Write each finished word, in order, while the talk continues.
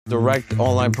direct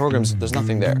online programs, there's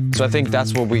nothing there. So I think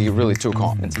that's what we really took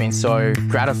on. It's been so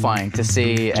gratifying to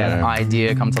see an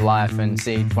idea come to life and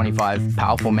see 25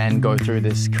 powerful men go through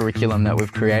this curriculum that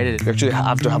we've created. You actually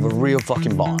have to have a real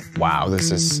fucking bond. Wow, this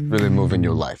is really moving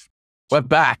your life. We're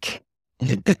back.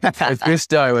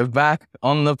 Augusto, we're back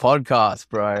on the podcast,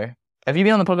 bro. Have you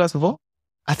been on the podcast before?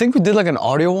 I think we did like an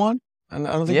audio one. And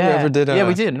I don't think we ever did Yeah,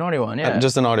 we did an audio one, yeah.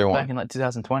 Just an audio one. Back in like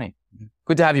 2020.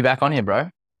 Good to have you back on here, bro.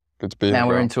 Good to be here, Now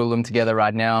bro. we're in Tulum together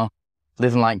right now,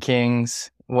 living like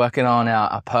kings, working on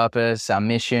our purpose, our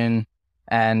mission.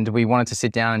 And we wanted to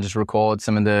sit down and just record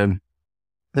some of the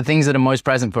things that are most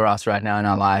present for us right now in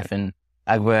our life. And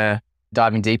as we're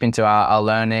diving deep into our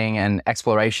learning and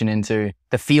exploration into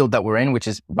the field that we're in, which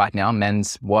is right now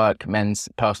men's work, men's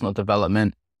personal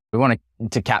development. We want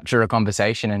to capture a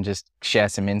conversation and just share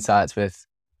some insights with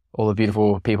all the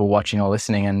beautiful people watching or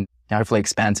listening, and hopefully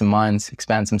expand some minds,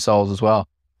 expand some souls as well.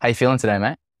 How you feeling today,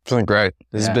 mate? Feeling great.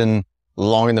 This has been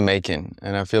long in the making,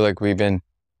 and I feel like we've been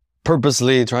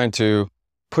purposely trying to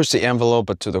push the envelope,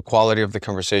 but to the quality of the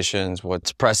conversations,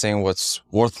 what's pressing, what's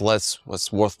worthless,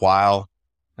 what's worthwhile.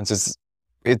 And since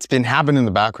it's been happening in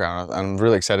the background, I'm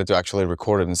really excited to actually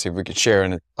record it and see if we can share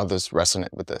and others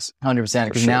resonate with this. 100%.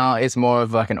 Because now it's more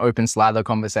of like an open slather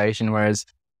conversation, whereas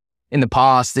in the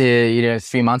past, a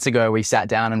few months ago, we sat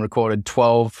down and recorded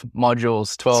 12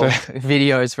 modules, 12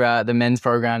 videos for the men's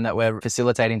program that we're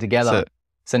facilitating together.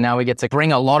 So now we get to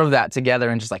bring a lot of that together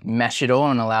and just like mesh it all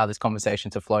and allow this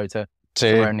conversation to flow to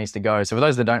where it needs to go. So for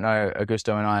those that don't know,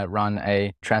 Augusto and I run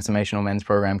a transformational men's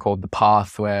program called The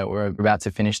Path, where we're about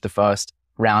to finish the first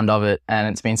round of it. And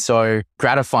it's been so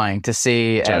gratifying to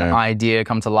see an idea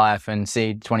come to life and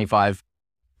see 25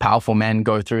 powerful men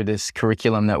go through this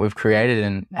curriculum that we've created.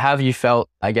 And how have you felt,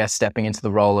 I guess, stepping into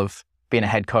the role of being a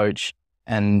head coach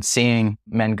and seeing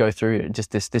men go through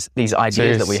just these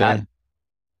ideas that we had?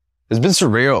 It's been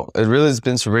surreal. It really has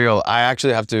been surreal. I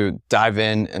actually have to dive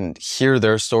in and hear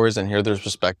their stories and hear their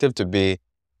perspective to be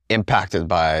impacted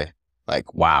by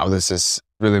like, wow, this is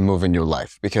really moving your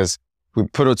life, because we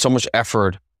put out so much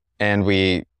effort and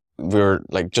we're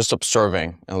like just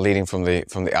observing and leading from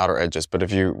the outer edges. But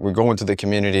if we go into the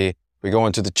community, we go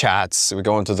into the chats, we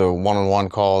go into the one-on-one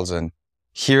calls and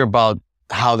hear about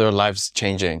how their life's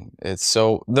changing. It's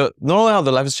so, not only how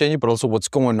their life is changing, but also what's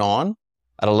going on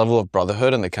at a level of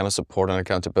brotherhood and the kind of support and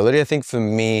accountability. I think for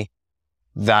me,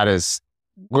 that is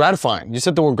gratifying. You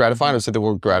said the word gratifying, I said the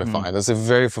word gratifying. That's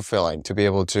very fulfilling to be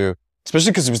able to,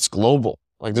 especially because it's global.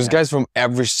 Like there's guys from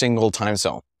every single time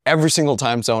zone, every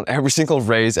single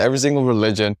race, every single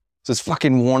religion. So it's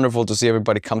fucking wonderful to see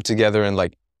everybody come together and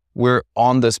like, we're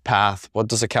on this path. What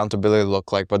does accountability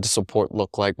look like? What does support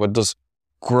look like? What does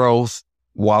growth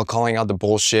while calling out the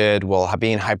bullshit, while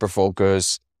being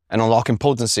hyper-focused and unlocking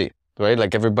potency, right?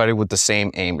 Like everybody with the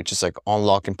same aim, which is like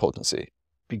unlocking potency.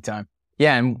 Big time.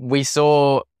 Yeah, and we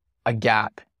saw a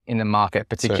gap in the market,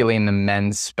 particularly in the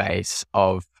men's space,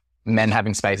 of men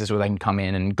having spaces where they can come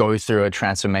in and go through a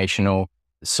transformational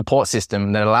support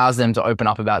system that allows them to open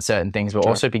up about certain things, but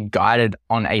also be guided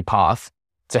on a path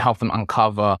to help them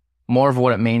uncover more of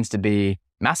what it means to be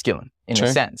masculine in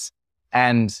a sense.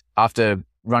 And after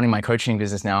running my coaching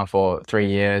business now for 3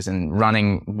 years and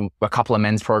running a couple of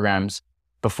men's programs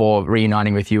before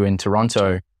reuniting with you in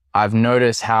Toronto, I've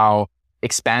noticed how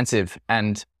expansive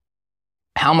and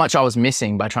how much I was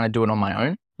missing by trying to do it on my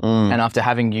own. And after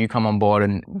having you come on board,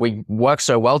 and we work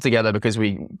so well together because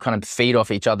we kind of feed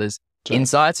off each other's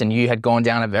insights, and you had gone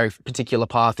down a very particular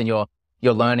path in your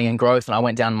learning and growth, and I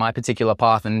went down my particular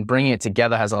path, and bringing it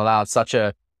together has allowed such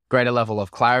a greater level of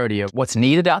clarity of what's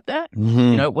needed out there,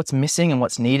 you know, what's missing and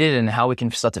what's needed, and how we can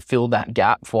start to fill that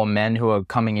gap for men who are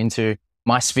coming into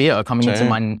my sphere, coming into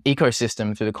my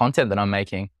ecosystem through the content that I'm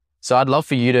making. So I'd love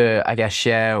for you to, I guess,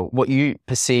 share what you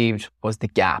perceived was the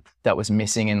gap that was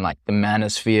missing in like the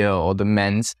manosphere or the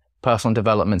men's personal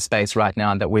development space right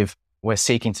now that we're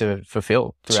seeking to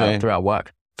fulfill through our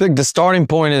work. I think the starting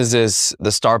point is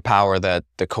the star power that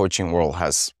the coaching world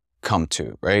has come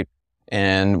to, right?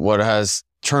 And what has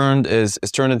turned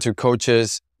into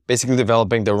coaches basically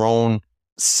developing their own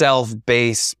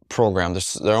self-based program,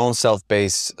 their own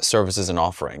self-based services and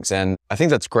offerings. And I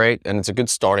think that's great. And it's a good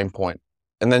starting point.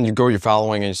 And then you grow your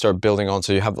following and you start building on.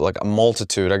 So you have like a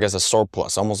multitude, I guess a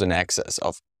surplus, almost in excess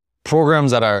of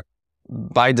programs that are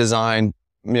by design,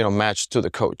 matched to the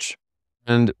coach.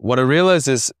 And what I realized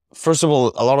is, first of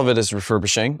all, a lot of it is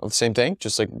refurbishing of the same thing,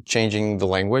 just like changing the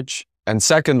language. And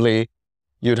secondly,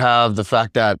 you'd have the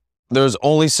fact that there's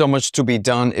only so much to be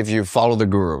done if you follow the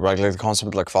guru, right? Like the concept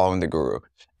of like following the guru.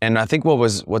 And I think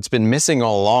what's been missing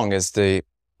all along is the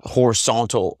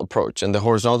horizontal approach. And the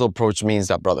horizontal approach means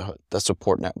that brotherhood, that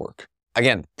support network.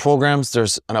 Again, programs,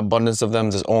 there's an abundance of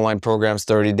them. There's online programs,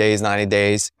 30 days, 90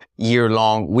 days, year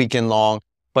long, weekend long.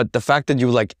 But the fact that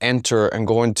you like enter and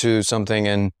go into something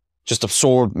and just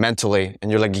absorb mentally,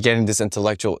 and you're like getting this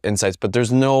intellectual insights, but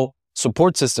there's no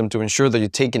support system to ensure that you're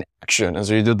taking action. And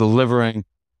so you're delivering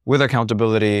with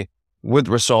accountability, with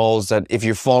results, that if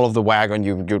you fall off the wagon,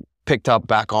 you're picked up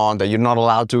back on, that you're not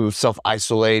allowed to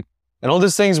self-isolate. And all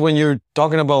these things, when you're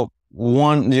talking about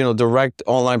one, direct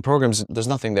online programs, there's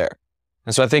nothing there.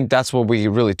 And so I think that's what we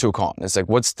really took on. It's like,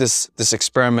 what's this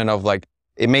experiment of like,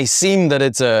 it may seem that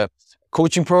it's a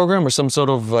coaching program or some sort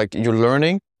of like you're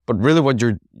learning, but really what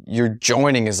you're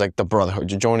joining is like the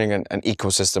brotherhood. You're joining an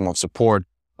ecosystem of support,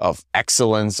 of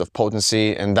excellence, of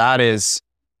potency. And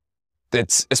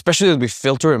it's especially as we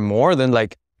filter it more, than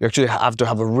like, you actually have to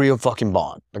have a real fucking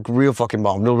bond, like real fucking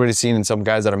bond. We've already seen in some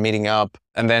guys that are meeting up,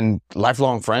 and then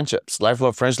lifelong friendships,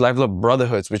 lifelong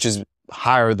brotherhoods, which is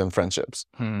higher than friendships.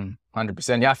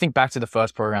 100%. Yeah, I think back to the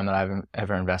first program that I've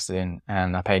ever invested in,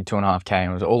 and I paid $2.5K,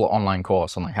 and it was all an online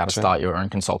course on like how to start your own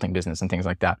consulting business and things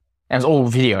like that. And it was all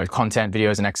video content,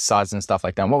 videos and exercises and stuff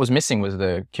like that. And what was missing was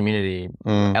the community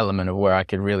element of where I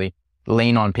could really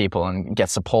lean on people and get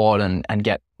support and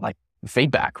get like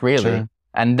feedback, really. Sure.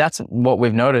 And that's what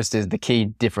we've noticed is the key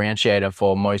differentiator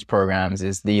for most programs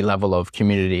is the level of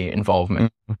community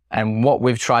involvement. And what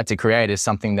we've tried to create is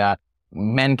something that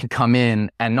men can come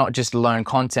in and not just learn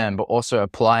content, but also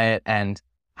apply it and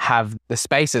have the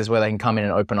spaces where they can come in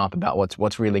and open up about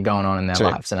what's really going on in their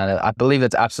lives. And I believe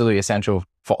that's absolutely essential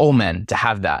for all men to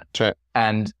have that. Sure.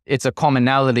 And it's a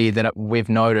commonality that we've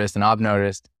noticed, and I've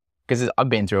noticed, because I've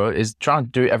been through it, is trying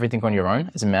to do everything on your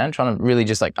own as a man, trying to really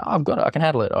just like, oh, I've got it, I can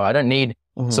handle it, or I don't need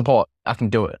support, I can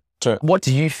do it. Sure. What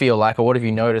do you feel like, or what have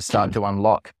you noticed start to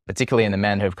unlock, particularly in the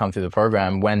men who have come through the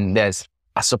program, when there's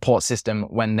a support system,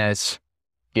 when there's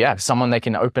someone they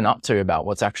can open up to about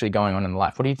what's actually going on in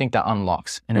life? What do you think that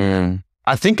unlocks in a man?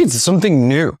 I think it's something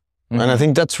new. And I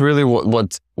think that's really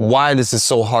why this is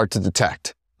so hard to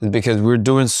detect, is because we're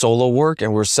doing solo work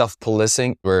and we're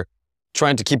self-policing. We're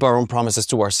trying to keep our own promises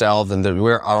to ourselves, and that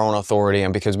we're our own authority.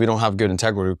 And because we don't have good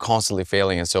integrity, we're constantly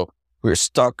failing. And so we're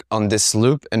stuck on this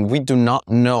loop, and we do not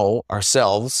know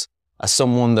ourselves as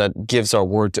someone that gives our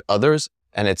word to others,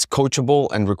 and it's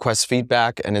coachable and requests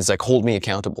feedback, and it's like, hold me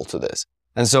accountable to this.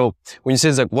 And so when you say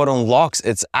it's like what unlocks,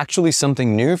 it's actually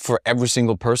something new for every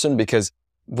single person, because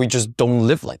we just don't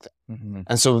live like that.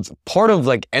 And so part of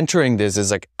like entering this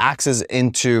is like access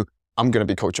into, I'm going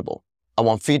to be coachable. I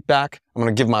want feedback. I'm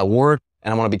going to give my word,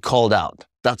 and I want to be called out.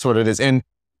 That's what it is. And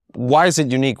why is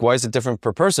it unique? Why is it different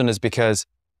per person? Is because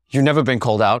you've never been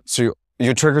called out. So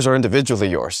your triggers are individually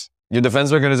yours. Your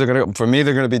defense mechanisms are for me,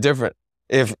 they're going to be different.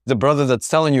 If the brother that's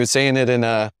telling you is saying it in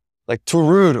a, like too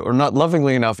rude or not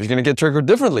lovingly enough, you're going to get triggered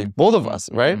differently. Both of us,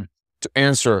 right? To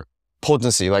answer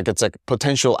potency, like it's like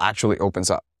potential actually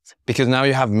opens up, because now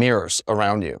you have mirrors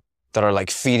around you that are like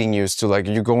feeding you to like,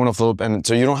 you're going off the loop. And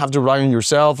so you don't have to rely on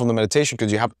yourself on the meditation,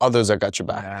 because you have others that got your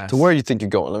back to where you think you're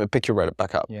going. Let me pick you right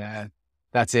back up. Yeah,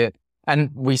 that's it.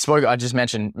 And I just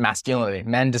mentioned masculinity,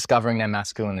 men discovering their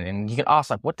masculinity. And you can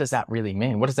ask, like, what does that really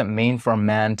mean? What does it mean for a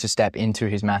man to step into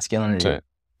his masculinity? Sure.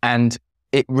 And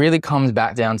it really comes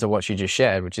back down to what you just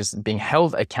shared, which is being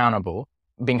held accountable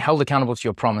to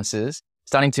your promises,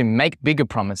 starting to make bigger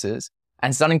promises,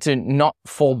 and starting to not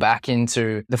fall back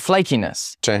into the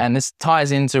flakiness. Sure. And this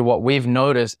ties into what we've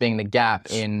noticed being the gap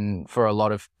for a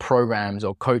lot of programs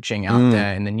or coaching out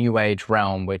there in the new age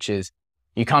realm, which is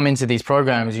you come into these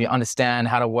programs, you understand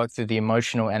how to work through the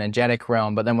emotional, energetic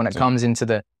realm. But then when it comes into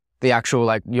the actual,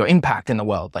 like your impact in the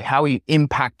world, like how are you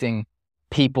impacting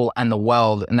people and the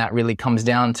world? And that really comes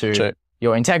down to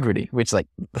your integrity, which like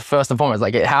first and foremost,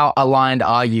 like how aligned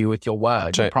are you with your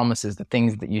word, your promises, the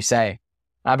things that you say?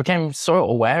 I became so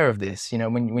aware of this,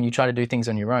 when you try to do things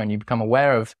on your own, you become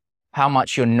aware of how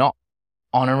much you're not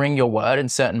honoring your word in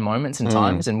certain moments and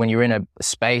times. And when you're in a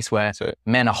space where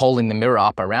men are holding the mirror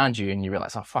up around you and you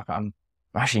realize, oh, fuck, I'm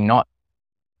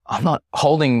not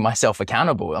holding myself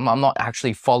accountable. I'm not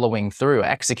actually following through,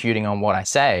 executing on what I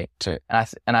say.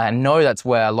 And I know that's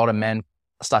where a lot of men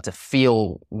start to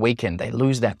feel weakened. They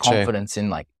lose their confidence in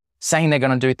like saying they're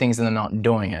going to do things and they're not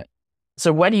doing it.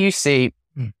 So where do you see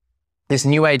this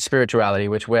new age spirituality,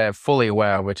 which we're fully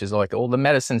aware of, which is like all the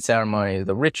medicine ceremonies,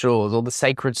 the rituals, all the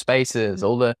sacred spaces,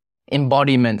 all the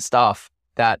embodiment stuff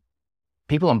that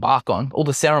people embark on, all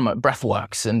the ceremony, breath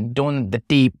works and doing the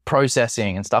deep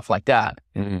processing and stuff like that.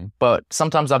 But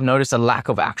sometimes I've noticed a lack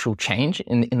of actual change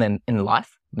in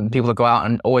life. People that go out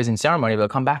and always in ceremony, they'll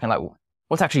come back and like,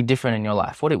 what's actually different in your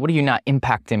life? What are you not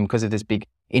impacting because of this big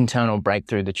internal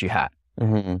breakthrough that you had.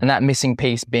 Mm-hmm. And that missing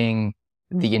piece being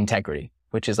the integrity,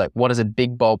 which is like, what is a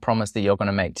big, bold promise that you're going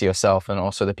to make to yourself and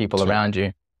also the people around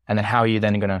you? And then how are you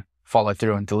then going to follow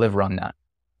through and deliver on that?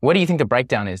 What do you think the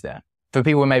breakdown is there? For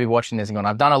people who may be watching this and going,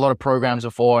 I've done a lot of programs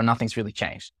before and nothing's really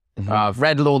changed. Mm-hmm. I've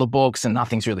read all the books and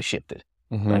nothing's really shifted.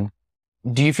 Mm-hmm. Like,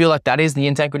 do you feel like that is the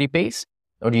integrity piece?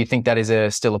 Or do you think that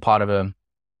is still a part of an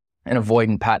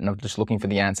avoidant pattern of just looking for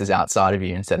the answers outside of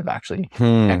you instead of actually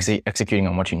executing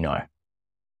on what you know?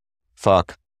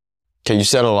 Fuck. Okay, you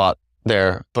said a lot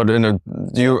there, but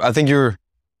I think you're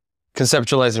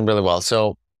conceptualizing really well.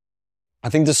 So I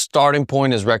think the starting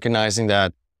point is recognizing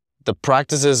that the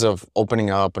practices of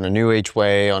opening up in a new age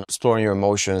way, on exploring your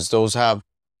emotions, those have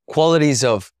qualities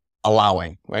of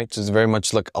allowing, right? So it's very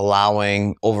much like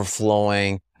allowing,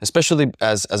 overflowing, especially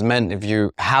as men, if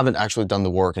you haven't actually done the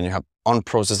work and you have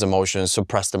unprocessed emotions,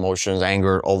 suppressed emotions,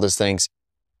 anger, all these things.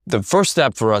 The first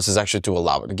step for us is actually to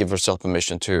allow it, to give ourselves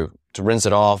permission to rinse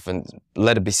it off and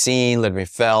let it be seen, let it be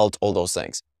felt, all those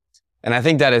things. And I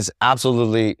think that is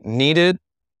absolutely needed.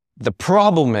 The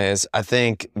problem is, I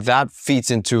think that feeds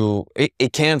into,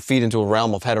 it can feed into a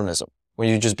realm of hedonism, when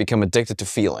you just become addicted to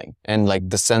feeling and like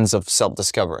the sense of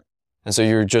self-discovery. And so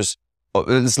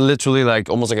it's literally like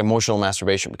almost like emotional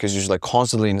masturbation, because you're just like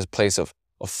constantly in this place of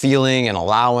feeling and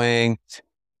allowing.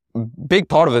 Big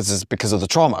part of it is because of the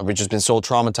trauma. We've just been so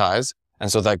traumatized.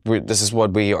 And so like this is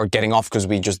what we are getting off because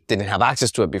we just didn't have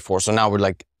access to it before. So now we're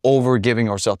like over giving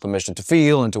ourselves permission to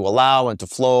feel and to allow and to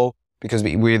flow, because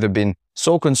we either been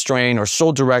so constrained or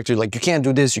so directed, like you can't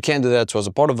do this, you can't do that. So as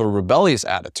a part of a rebellious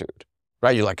attitude,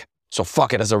 right? You're like, so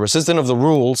fuck it, as a resistant of the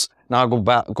rules, now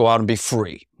I go out and be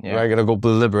free. Yeah. Right? I gotta go be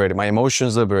liberated. My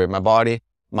emotions liberated, my body,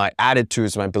 my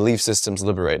attitudes, my belief systems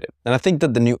liberated. And I think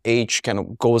that the new age kind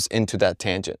of goes into that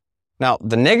tangent. Now,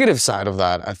 the negative side of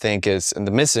that, I think, is, and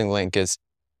the missing link is,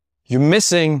 you're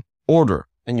missing order,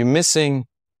 and you're missing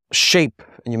shape,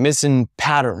 and you're missing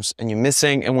patterns, and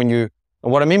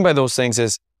what I mean by those things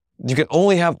is, you can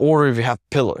only have order if you have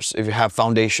pillars, if you have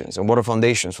foundations. And what are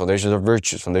foundations? Foundations are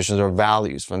virtues, foundations are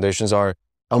values, foundations are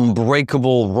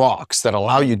unbreakable rocks that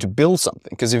allow you to build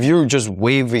something. Because if you're just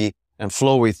wavy and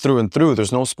flowy through and through,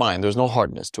 there's no spine, there's no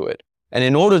hardness to it. And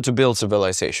in order to build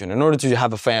civilization, in order to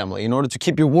have a family, in order to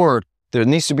keep your word, there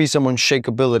needs to be some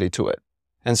unshakability to it.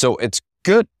 And so it's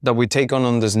good that we take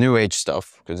on this new age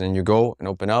stuff, because then you go and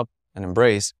open up and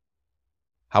embrace.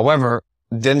 However,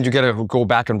 then you gotta go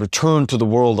back and return to the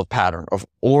world of pattern, of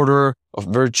order, of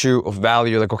virtue, of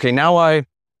value. Like, okay, now I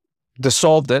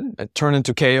dissolved it. I turned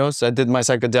into chaos. I did my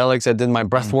psychedelics. I did my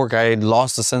breath work. I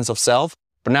lost the sense of self.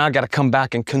 But now I gotta come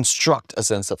back and construct a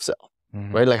sense of self,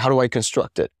 right? Like, how do I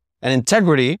construct it? And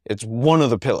integrity, it's one of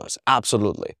the pillars,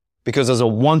 absolutely. Because as a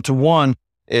one-to-one,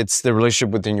 it's the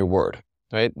relationship within your word,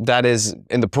 right? That is,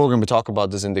 in the program, we talk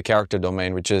about this in the character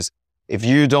domain, which is, if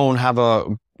you don't have a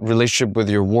relationship with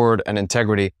your word and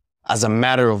integrity as a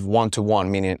matter of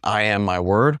one-to-one, meaning I am my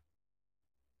word,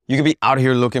 you can be out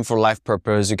here looking for life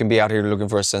purpose. You can be out here looking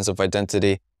for a sense of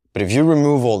identity. But if you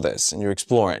remove all this and you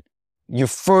explore it, your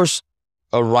first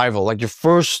arrival, like your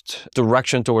first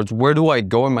direction towards where do I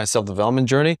go in my self-development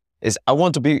journey is, I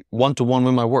want to be one-to-one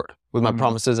with my word, with my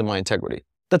promises and my integrity.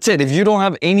 That's it. If you don't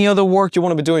have any other work you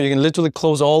want to be doing, you can literally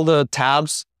close all the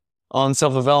tabs on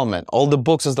self-development, all the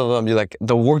books and stuff. You're like,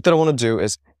 the work that I want to do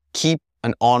is keep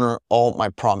and honor all my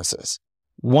promises,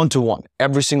 one-to-one,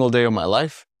 every single day of my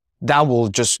life. That will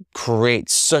just create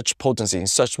such potency and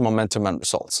such momentum and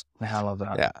results. I love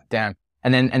that. Yeah. Damn.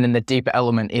 And then the deeper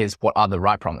element is, what are the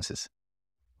right promises?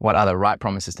 What are the right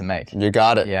promises to make? You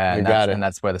got it. Yeah, you got it. And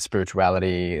that's where the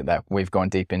spirituality that we've gone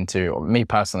deep into, or me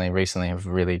personally recently have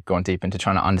really gone deep into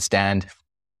trying to understand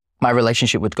my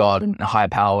relationship with God and a higher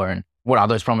power, and what are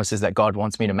those promises that God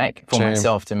wants me to make for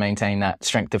myself to maintain that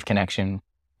strength of connection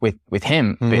with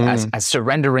Him, as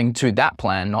surrendering to that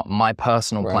plan, not my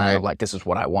personal plan of like, this is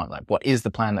what I want. Like, what is the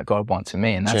plan that God wants for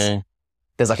me? And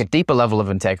there's like a deeper level of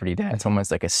integrity there. It's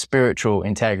almost like a spiritual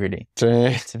integrity.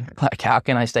 Like, how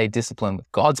can I stay disciplined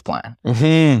with God's plan?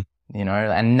 You know,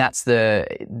 and that's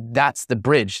the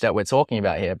bridge that we're talking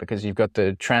about here, because you've got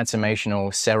the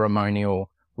transformational, ceremonial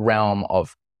realm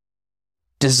of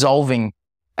dissolving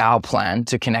our plan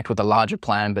to connect with a larger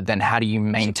plan, but then how do you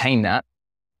maintain that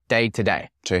day to day,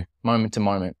 moment to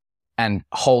moment, and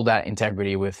hold that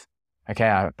integrity with,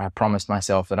 okay, I promised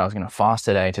myself that I was going to fast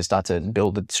today to start to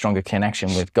build a stronger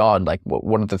connection with God. Like,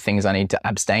 what are the things I need to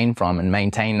abstain from and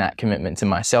maintain that commitment to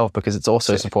myself, because it's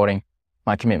also supporting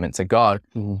my commitment to God.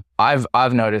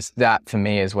 I've noticed that for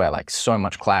me is where like so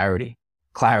much clarity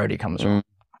comes from.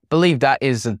 I believe that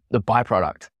is the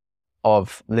byproduct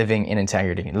of living in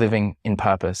integrity, living in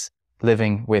purpose,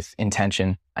 living with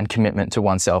intention, and commitment to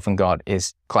oneself and God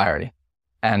is clarity.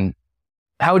 And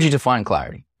how would you define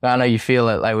clarity? I know you feel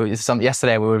it. Like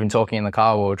yesterday we were even talking in the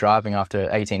car while we were driving after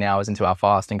 18 hours into our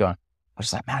fast and going, I was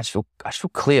just like, man, I just feel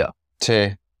clear.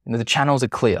 Sí. The channels are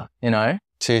clear, you know?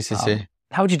 Sí.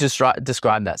 How would you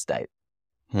describe that state?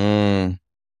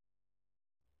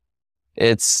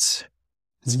 It's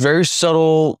very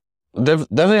subtle.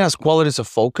 Definitely has qualities of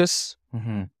focus,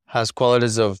 has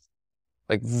qualities of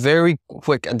like very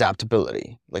quick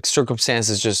adaptability. Like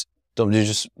circumstances you're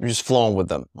just flowing with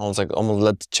them. Almost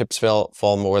let the chips fall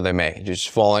where they may. You're just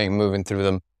falling, moving through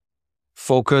them.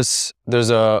 Focus, there's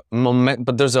a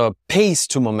but there's a pace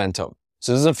to momentum.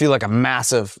 So it doesn't feel like a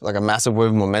massive wave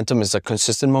of momentum. It's a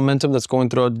consistent momentum that's going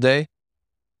throughout the day.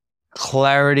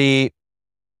 Clarity.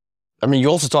 I mean, you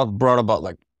also brought about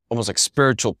like almost like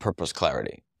spiritual purpose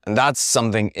clarity. And that's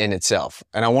something in itself.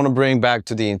 And I want to bring back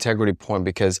to the integrity point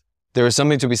because there is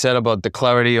something to be said about the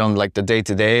clarity on like the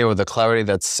day-to-day or the clarity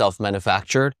that's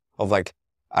self-manufactured of like,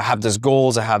 I have these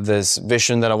goals, I have this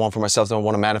vision that I want for myself that I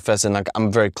want to manifest, and like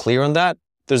I'm very clear on that.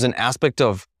 There's an aspect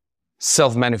of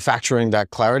self-manufacturing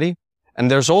that clarity.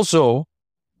 And there's also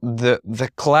the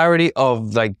clarity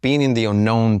of like being in the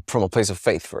unknown from a place of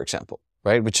faith, for example,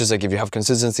 right? Which is like if you have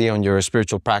consistency on your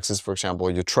spiritual practice, for example,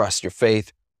 your trust, your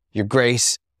faith, your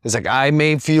grace, it's like I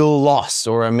may feel lost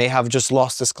or I may have just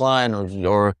lost this client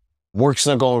or work's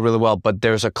not going really well, but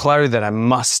there's a clarity that I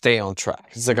must stay on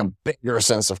track. It's like a bigger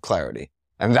sense of clarity.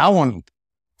 And that one,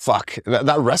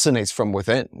 that resonates from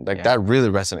within. Like that really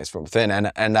resonates from within.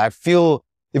 And I feel,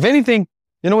 if anything,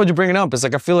 you know what you're bringing up? It's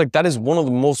like, I feel like that is one of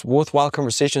the most worthwhile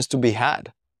conversations to be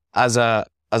had as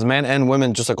men and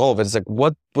women, just like all of it. It's like,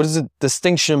 what is the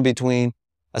distinction between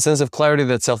a sense of clarity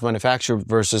that's self-manufactured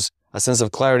versus a sense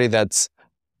of clarity that's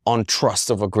on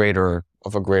trust of a greater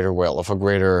will, of a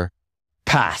greater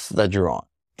path that you're on?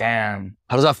 Damn.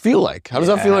 How does that feel like? How does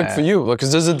that feel like for you?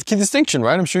 Because there's a key distinction,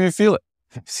 right? I'm sure you feel it.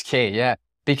 It's key, yeah.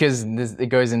 Because it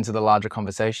goes into the larger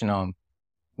conversation on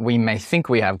we may think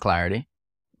we have clarity,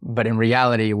 but in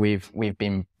reality, we've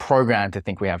been programmed to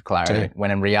think we have clarity,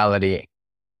 when in reality,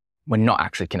 we're not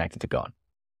actually connected to God.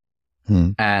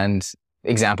 And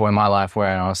example in my life where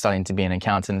I was studying to be an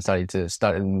accountant and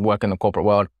started work in the corporate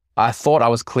world, I thought I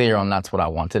was clear on that's what I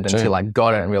wanted until I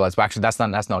got it and realized, well, actually, that's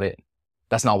not it.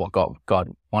 That's not what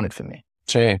God wanted for me.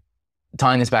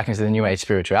 Tying this back into the New Age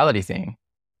spirituality thing,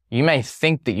 you may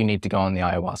think that you need to go on the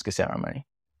ayahuasca ceremony,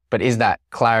 but is that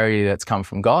clarity that's come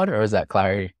from God or is that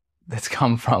clarity that's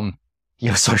come from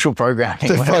your social programming?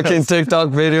 The fucking TikTok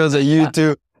videos at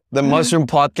YouTube, the mushroom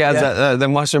podcast,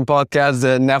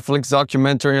 the Netflix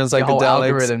documentary on psychedelics. The whole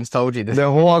algorithm's told you this. The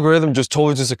whole algorithm just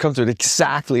told you to come to it.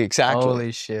 Exactly.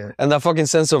 Holy shit. And that fucking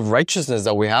sense of righteousness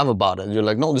that we have about it. You're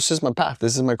like, no, this is my path.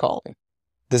 This is my calling.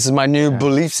 This is my new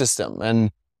belief system. And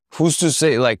who's to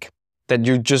say like that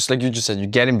you just, like you just said, you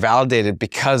get invalidated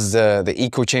because the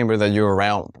echo chamber that you're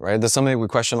around, right? That's something we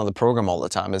question on the program all the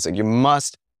time. It's like, you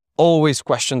must always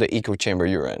question the echo chamber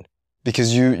you're in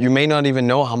because you may not even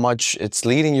know how much it's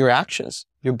leading your actions,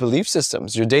 your belief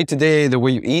systems, your day-to-day, the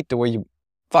way you eat, the way you,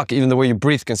 even the way you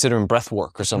breathe, considering breath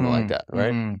work or something like that,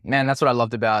 right? Man, that's what I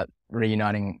loved about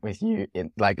reuniting with you.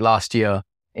 Like last year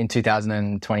in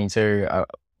 2022,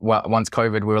 once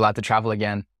COVID, we were allowed to travel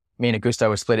again. Me and Augusto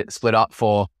were split up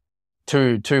for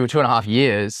two and a half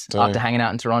years after hanging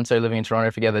out in Toronto, living in Toronto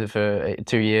together for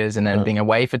 2 years and then being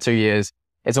away for 2 years.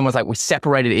 It's almost like we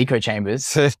separated echo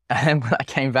chambers. And then when I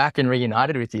came back and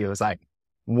reunited with you, it was like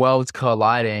worlds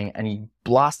colliding and you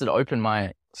blasted open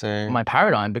my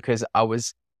paradigm because I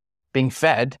was being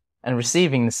fed and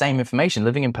receiving the same information,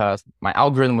 living in Perth. My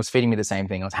algorithm was feeding me the same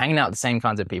thing. I was hanging out with the same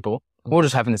kinds of people. We were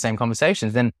just having the same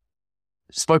conversations. Then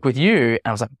spoke with you and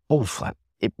I was like, oof, like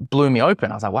it blew me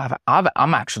open. I was like, wow,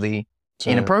 I'm actually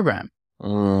in a program,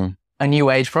 a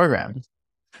new age program.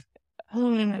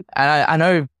 And I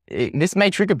know this may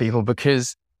trigger people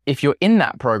because if you're in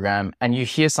that program and you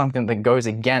hear something that goes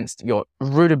against your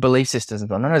rooted belief systems,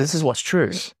 no, this is what's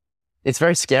true. It's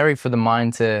very scary for the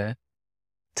mind to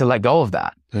let go of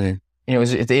that. You know,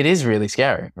 it is really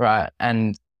scary, right?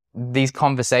 And these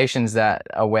conversations that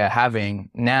we're having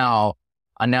now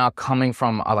are now coming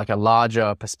from like a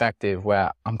larger perspective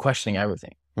where I'm questioning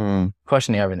everything,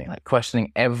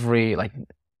 questioning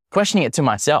it to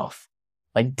myself.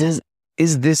 Like,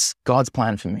 is this God's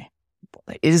plan for me?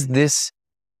 Is this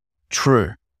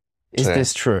true? Is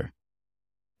this true?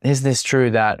 Is this true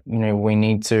that, you know, we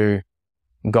need to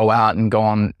go out and go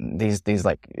on these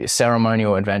like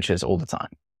ceremonial adventures all the time?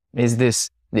 Is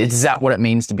that what it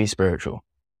means to be spiritual?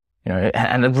 You know,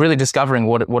 and really discovering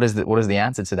what is the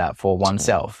answer to that for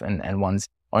oneself and one's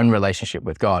own relationship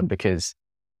with God, because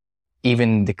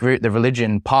even the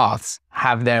religion paths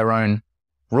have their own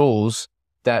rules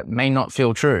that may not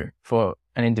feel true for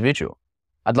an individual.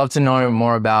 I'd love to know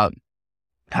more about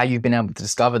how you've been able to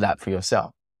discover that for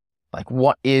yourself. Like,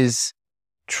 what is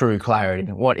true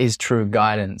clarity? What is true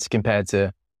guidance compared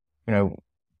to,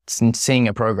 seeing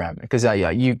a program? Because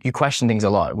you question things a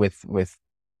lot with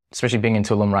especially being in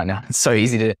Tulum right now. It's so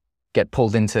easy to get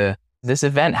pulled into this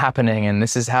event happening, and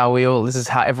this is how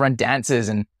everyone dances,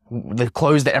 and the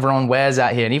clothes that everyone wears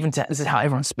out here, and even this is how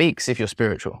everyone speaks if you're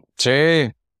spiritual.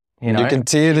 Gee. You can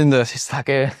see it in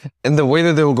the way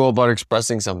that they will go about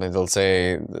expressing something. They'll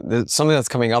say something that's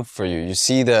coming up for you. You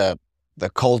see the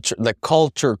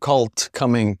culture cult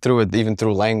coming through it, even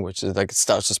through language. It's like it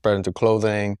starts to spread into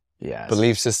clothing,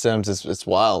 belief systems. It's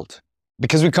wild.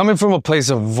 Because we're coming from a place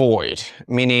of void,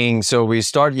 meaning, so we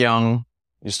start young.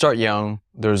 You start young.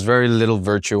 There's very little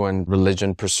virtue and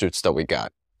religion pursuits that we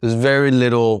got. There's very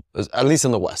little, at least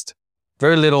in the West,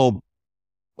 very little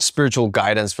spiritual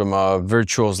guidance from a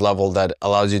virtuous level that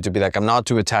allows you to be like, I'm not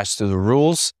too attached to the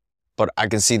rules, but I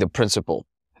can see the principle.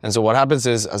 And so what happens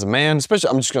is, as a man,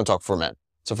 especially, I'm just going to talk for men.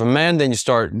 So for men, then you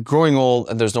start growing old,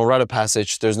 and there's no rite of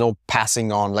passage. There's no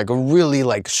passing on, like a really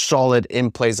like solid in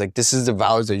place. Like, this is the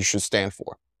values that you should stand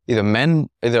for.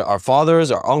 Either our fathers,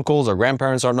 our uncles, our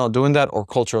grandparents are not doing that, or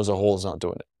culture as a whole is not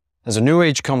doing it. As a new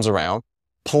age comes around,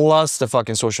 plus the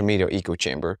fucking social media echo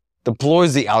chamber,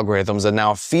 deploys the algorithms that now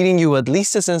are feeding you at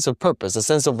least a sense of purpose, a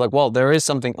sense of like, well, there is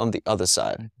something on the other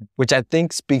side, which I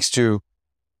think speaks to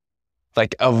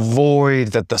like a void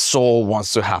that the soul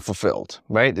wants to have fulfilled,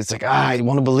 right? It's like, I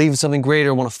want to believe something greater,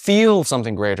 I want to feel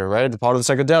something greater, right? The part of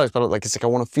the psychedelics, part of like, it's like, I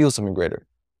want to feel something greater.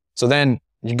 So then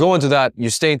you go into that,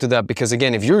 you stay into that, because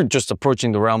again, if you're just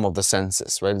approaching the realm of the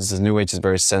senses, right? This is new age, is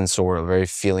very sensorial, very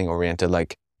feeling oriented,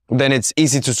 like, then it's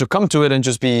easy to succumb to it and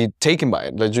just be taken by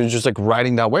it. Like, you're just like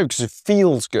riding that wave because it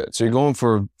feels good. So you're going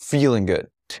for feeling good.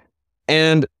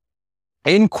 And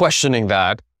in questioning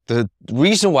that, the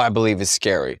reason why I believe it's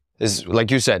scary is,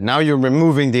 like you said, now you're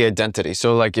removing the identity.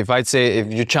 So like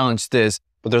if you challenge this,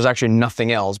 but there's actually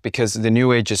nothing else, because the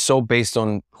new age is so based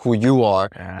on who you are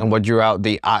and what you're out,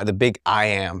 the big I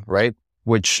am, right?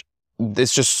 Which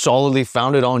it's just solidly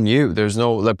founded on you. There's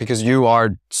no, like, because you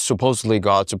are supposedly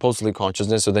God, supposedly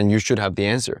consciousness, so then you should have the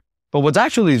answer. But what's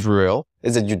actually real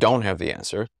is that you don't have the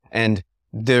answer. And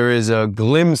there is a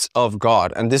glimpse of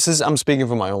God. And this is, I'm speaking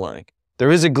from my own learning.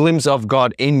 There is a glimpse of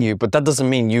God in you, but that doesn't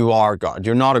mean you are God.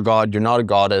 You're not a God. You're not a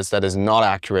goddess. That is not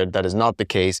accurate. That is not the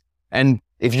case. And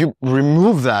if you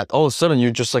remove that, all of a sudden you're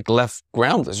just like left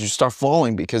groundless. You start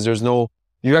falling because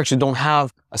you actually don't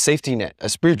have a safety net, a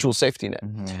spiritual safety net.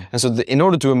 Mm-hmm. And so in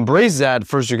order to embrace that,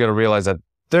 first you got to realize that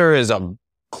there is a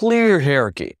clear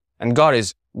hierarchy, and God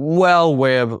is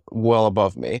well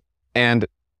above me, and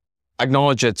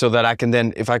acknowledge it so that I can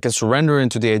then, if I can surrender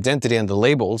into the identity and the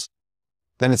labels,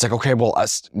 then it's like, okay, well,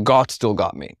 God still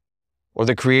got me, or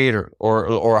the creator,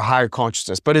 or a higher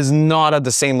consciousness, but is not at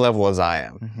the same level as I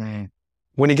am. Mm-hmm.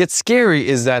 When it gets scary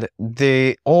is that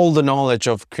all the knowledge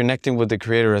of connecting with the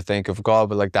creator, I think, of God,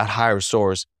 but like that higher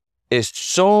source, is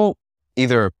so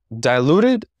either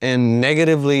diluted and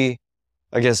negatively,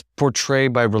 I guess,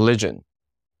 portrayed by religion.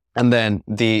 And then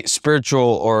the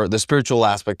spiritual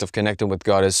aspect of connecting with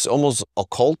God is almost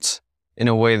occult in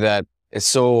a way that it's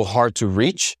so hard to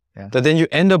reach, that then you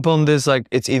end up on this, like,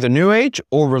 it's either new age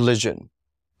or religion.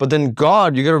 But then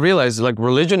God, you got to realize, like,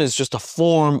 religion is just a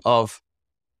form of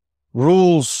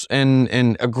rules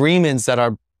and agreements that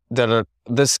are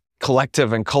this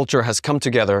collective and culture has come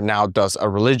together now does a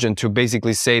religion to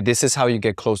basically say, this is how you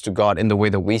get close to God in the way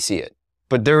that we see it.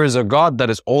 But there is a God that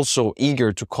is also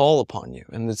eager to call upon you,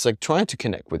 and it's like trying to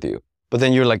connect with you. But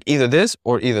then you're like either this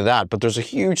or either that, but there's a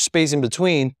huge space in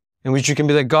between in which you can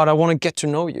be like, God, I want to get to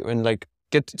know you, and like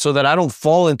so that I don't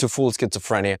fall into full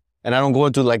schizophrenia, and I don't go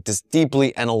into like this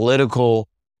deeply analytical,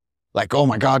 like, oh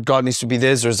my God, God needs to be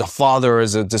this, or is a father, or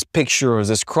is it this picture, or is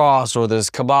this cross, or this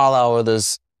Kabbalah,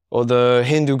 or the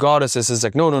Hindu goddesses. It's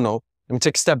like, no. Let me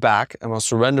take a step back, and I'll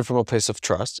surrender from a place of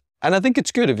trust. And I think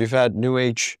it's good if you've had new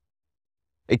age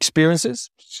experiences,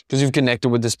 because you've connected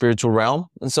with the spiritual realm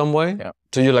in some way. Yeah.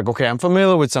 So you're like, okay, I'm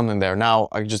familiar with something there. Now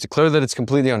I just declare that it's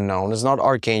completely unknown. It's not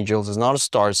archangels. It's not a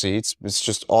starseed. It's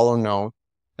just all unknown.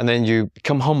 And then you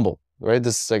become humble, right?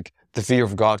 This is like the fear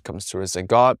of God comes through. It's like,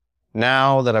 God,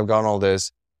 now that I've gotten all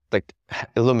this, like,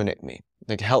 illuminate me,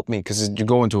 like, help me, because you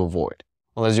go into a void.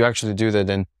 Well, as you actually do that,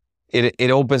 then it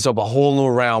opens up a whole new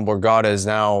realm where God is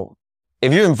now,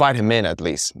 if you invite him in, at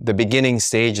least, the beginning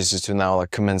stages is to now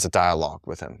like commence a dialogue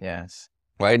with him. Yes.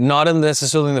 Right? Not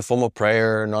necessarily in the form of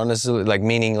prayer, not necessarily like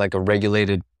meaning like a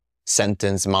regulated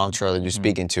sentence, mantra that you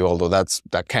speak into, although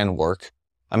that can work.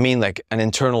 I mean like an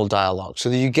internal dialogue, so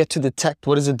that you get to detect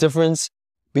what is the difference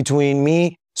between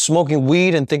me smoking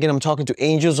weed and thinking I'm talking to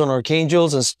angels and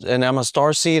archangels and I'm a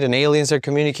starseed and aliens that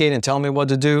communicate and tell me what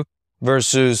to do,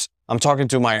 versus I'm talking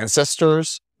to my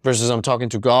ancestors, versus I'm talking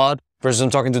to God, versus I'm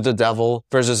talking to the devil,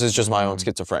 versus it's just my own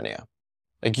schizophrenia.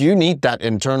 Like, you need that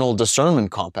internal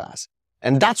discernment compass.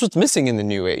 And that's what's missing in the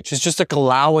new age. It's just like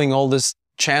allowing all this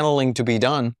channeling to be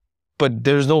done, but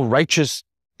there's no righteous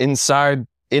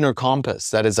inner compass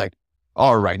that is like,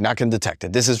 all right, now I can detect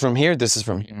it. This is from here, this is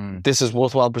from here. This is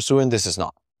worthwhile pursuing, this is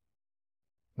not.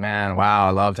 Man, wow,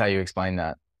 I loved how you explained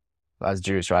that. That's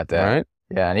juice right there. Right?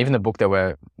 Yeah, and even the book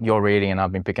that you're reading and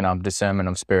I've been picking up, Discernment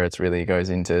of Spirits, really goes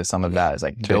into some of that. It's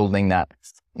like building that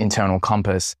internal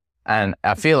compass. And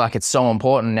I feel like it's so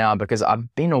important now because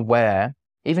I've been aware,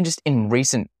 even just in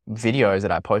recent videos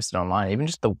that I posted online, even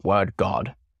just the word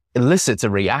God elicits a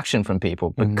reaction from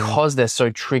people because they're so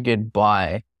triggered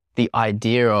by the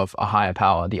idea of a higher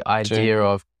power, the idea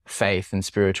of faith and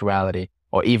spirituality,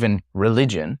 or even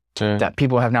religion, that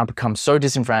people have now become so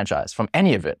disenfranchised from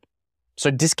any of it,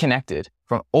 so disconnected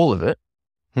from all of it,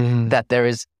 that there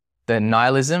is the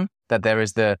nihilism, that there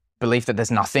is the belief that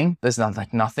there's nothing,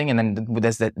 and then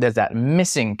there's that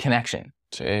missing connection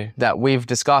that we've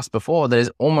discussed before that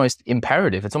is almost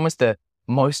imperative. It's almost the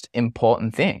most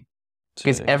important thing,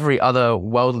 because every other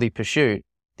worldly pursuit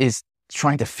is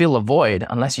trying to fill a void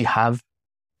unless you have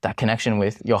that connection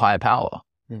with your higher power.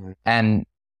 And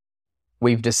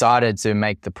we've decided to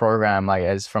make the program like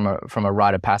as from a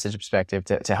rite of passage perspective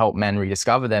to help men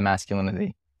rediscover their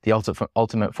masculinity. The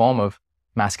ultimate form of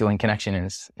masculine connection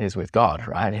is with God,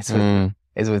 right? It's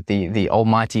with the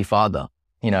Almighty Father,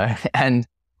 you know. And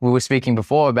we were speaking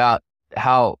before about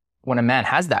how when a man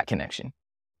has that connection,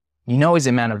 you know he's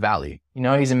a man of value. You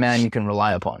know he's a man you can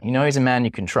rely upon. You know he's a man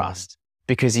you can trust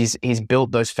because he's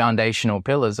built those foundational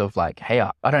pillars of like, hey,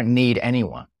 I don't need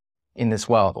anyone in this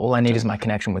world. All I need is my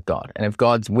connection with God. And if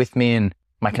God's with me and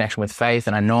my connection with faith,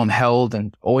 and I know I'm held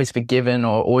and always forgiven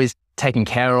or always taken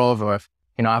care of, or if,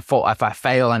 you know, if I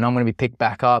fail, I know I'm going to be picked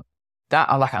back up,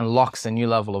 that like unlocks a new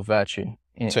level of virtue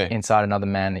inside another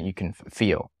man that you can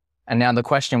feel. And now the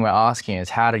question we're asking is,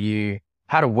 how do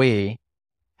we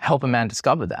help a man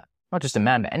discover that? Not just a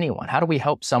man, but anyone. How do we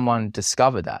help someone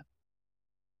discover that?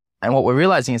 And what we're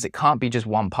realizing is it can't be just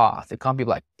one path. It can't be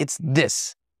like, it's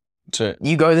this.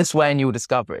 You go this way and you will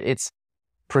discover it. It's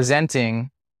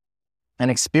presenting an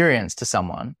experience to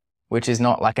someone, which is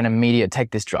not like an immediate,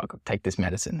 take this drug, take this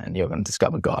medicine, and you're going to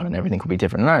discover God and everything will be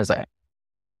different. No, it's like,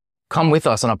 come with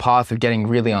us on a path of getting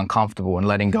really uncomfortable and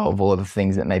letting go of all of the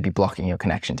things that may be blocking your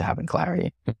connection to having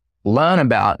clarity. Learn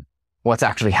about what's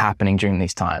actually happening during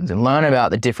these times and learn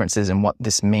about the differences and what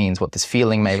this means, what this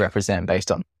feeling may represent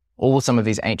based on some of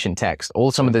these ancient texts,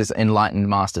 some of these enlightened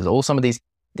masters, all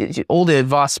the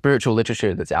vast spiritual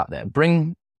literature that's out there.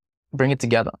 Bring it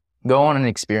together. Go on an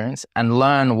experience and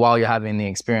learn while you're having the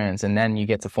experience, and then you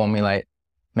get to formulate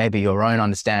maybe your own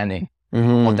understanding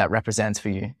what that represents for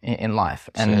you in life.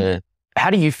 And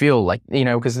how do you feel, like, you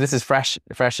know, because this is fresh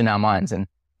in our minds, and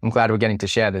I'm glad we're getting to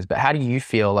share this, but how do you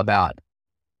feel about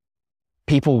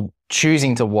people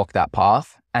choosing to walk that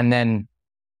path? And then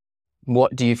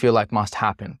what do you feel like must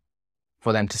happen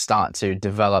for them to start to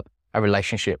develop a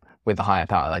relationship with the higher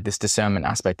power, like this discernment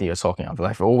aspect that you're talking of?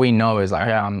 Like, all we know is like,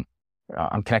 hey,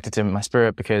 I'm connected to my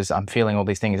spirit because I'm feeling all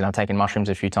these things, and I've taken mushrooms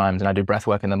a few times and I do breath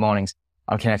work in the mornings.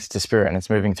 I'm connected to spirit and it's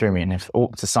moving through me. And if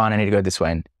it's a sign, I need to go this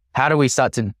way. And how do we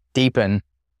start to deepen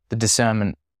the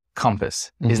discernment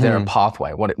compass? Is there a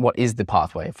pathway? What is the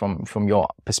pathway from your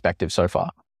perspective so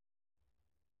far?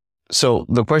 So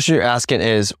the question you're asking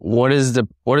is, what is the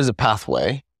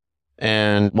pathway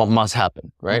and what must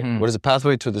happen, right? What is the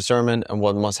pathway to discernment and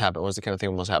what must happen? What is the kind of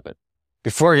thing that must happen?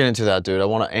 Before I get into that, dude, I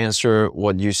want to answer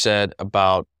what you said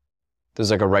about there's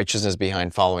like a righteousness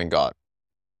behind following God.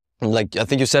 Like, I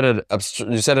think you said it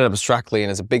abstractly, and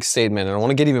it's a big statement, and I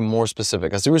want to get even more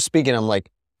specific. As you were speaking, I'm like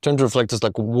trying to reflect, just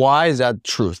like, why is that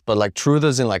truth? But like, truth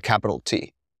is in like capital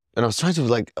T. And I was trying to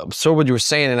like absorb what you were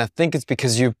saying, and I think it's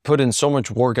because you put in so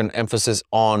much work and emphasis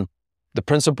on the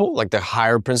principle, like the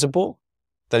higher principle,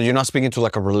 that you're not speaking to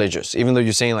like a religious, even though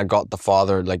you're saying like God the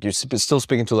Father, like you're still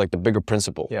speaking to like the bigger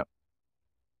principle. Yeah.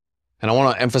 And I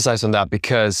want to emphasize on that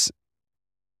because,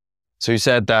 so you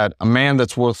said that a man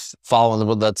that's worth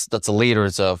following, that's a leader,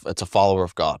 it's a follower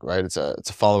of God, right? It's a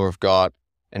follower of God.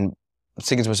 And I'm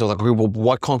thinking to myself, like, okay, well,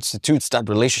 what constitutes that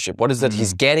relationship? What is that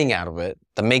he's getting out of it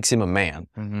that makes him a man?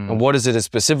 And what is it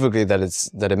specifically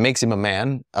that it makes him a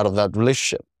man out of that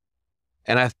relationship?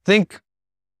 And I think,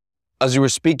 as you were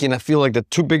speaking, I feel like the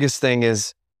two biggest thing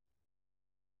is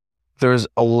there's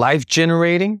a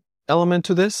life-generating element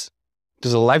to this,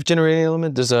 There's a life-generating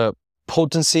element. There's a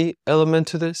potency element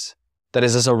to this that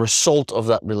is as a result of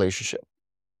that relationship.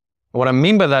 What I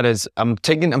mean by that is I'm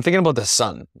thinking about the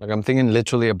sun. Like I'm thinking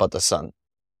literally about the sun.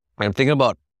 I'm thinking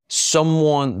about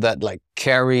someone that like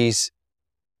carries,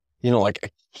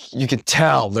 like you can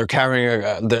tell they're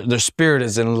carrying their spirit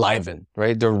is enlivened,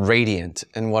 right? They're radiant.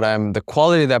 And the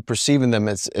quality that I perceive in them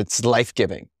is it's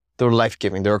life-giving. They're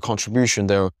life-giving. They're a contribution.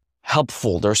 They're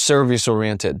helpful. They're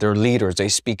service-oriented. They're leaders. They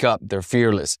speak up. They're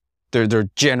fearless. They're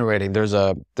generating. There's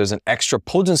an extra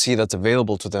potency that's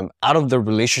available to them out of their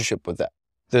relationship with that.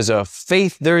 There's a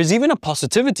faith. There is even a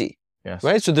positivity, yes.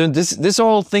 Right? So this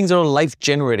all things are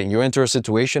life-generating. You enter a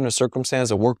situation, a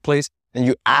circumstance, a workplace, and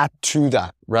you add to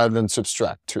that rather than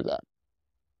subtract to that.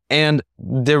 And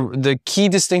the key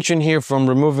distinction here from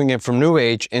removing it from New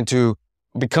Age into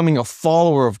becoming a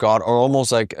follower of God, or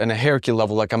almost like in a hierarchy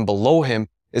level, like I'm below him,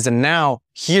 is that now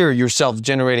here you're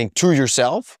self-generating to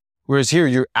yourself, whereas here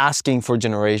you're asking for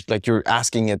generation, like you're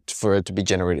asking it for it to be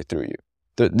generated through you.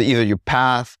 Either your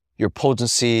path, your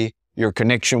potency, your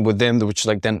connection with them, which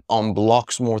like then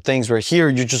unblocks more things, where here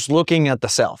you're just looking at the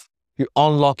self. You're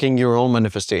unlocking your own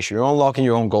manifestation. You're unlocking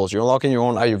your own goals. You're unlocking your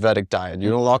own Ayurvedic diet.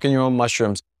 You're unlocking your own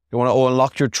mushrooms. You want to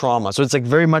unlock your trauma. So it's like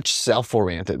very much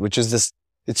self-oriented, which is this,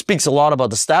 it speaks a lot about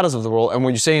the status of the world. And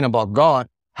when you're saying about God,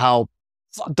 how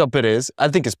fucked up it is, I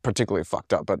think it's particularly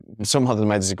fucked up, but some others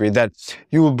might disagree, that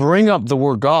you will bring up the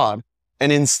word God,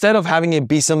 and instead of having it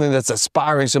be something that's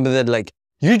aspiring, something that like,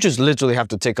 you just literally have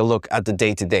to take a look at the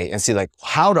day-to-day and see like,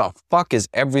 how the fuck is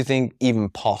everything even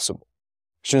possible?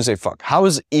 I shouldn't say fuck. How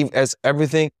is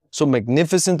everything so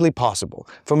magnificently possible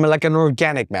from like an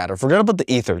organic matter? Forget about the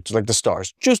ether, to like the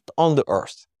stars, just on the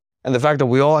earth. And the fact that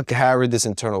we all carry these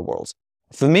internal worlds.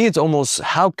 For me, it's almost,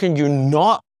 how can you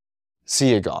not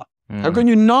see a God? How can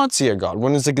you not see a God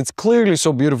when it's like, it's clearly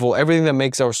so beautiful. Everything that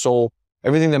makes our soul,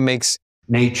 everything that makes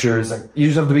nature is like, you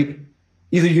just have to be,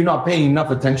 either you're not paying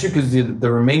enough attention because the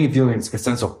remaining feeling is a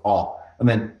sense of awe. And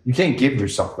then you can't give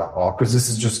yourself that awe because this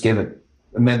is just given.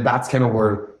 And then that's kind of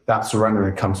where that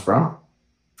surrendering comes from.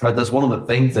 Right? That's one of the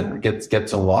things that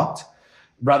gets unlocked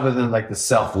rather than like the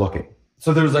self-looking.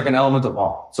 So there's like an element of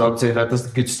awe. So I would say that that's a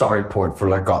good starting point for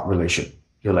like God relation.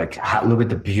 You're like, look at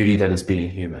the beauty that is being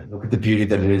human. Look at the beauty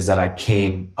that it is that I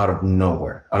came out of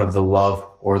nowhere, out of the love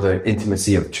or the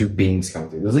intimacy of two beings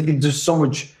coming through. There's so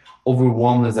much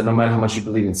overwhelmness that no matter how much you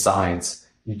believe in science,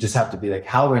 you just have to be like,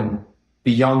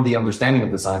 beyond the understanding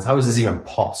of the science, how is this even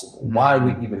possible? Why are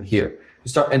we even here? You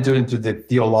start entering into the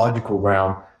theological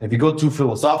realm. If you go too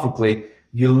philosophically,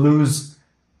 you lose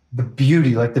the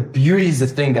beauty. Like the beauty is the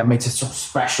thing that makes it so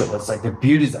special. It's like the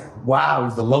beauty is like, wow,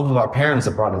 it's the love of our parents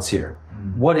that brought us here.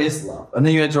 What is love? And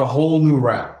then you enter a whole new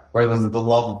realm, right? The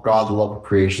love of God, the love of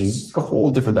creation. It's a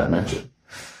whole different dimension.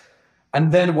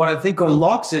 And then what I think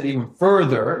unlocks it even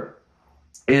further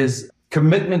is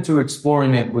commitment to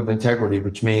exploring it with integrity,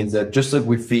 which means that just like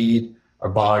we feed our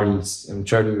bodies and we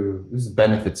try to, this is the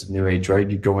benefits of New Age, right?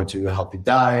 You go into a healthy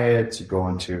diet, you go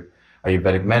into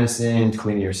Ayurvedic medicine,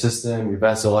 cleaning your system, your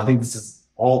vessel. I think this is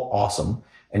all awesome.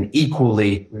 And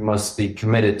equally, we must be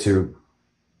committed to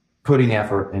putting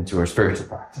effort into our spiritual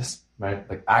practice, right?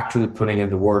 Like actually putting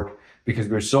in the work, because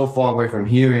we're so far away from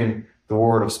hearing the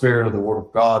word of spirit or the word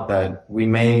of God that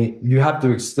you have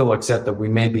to still accept that we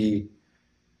may be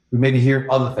hearing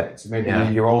other things. Maybe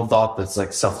your own thought that's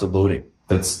like self-deluding,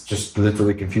 that's just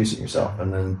literally confusing yourself.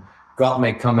 And then God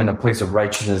may come in a place of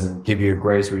righteousness and give you a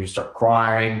grace where you start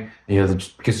crying,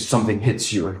 because something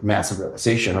hits you, a massive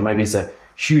realization. Or maybe it's a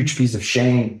huge piece of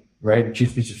shame, right? A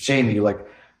huge piece of shame that you're like,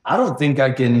 I don't think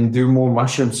I can do more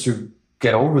mushrooms to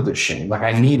get over this shame. Like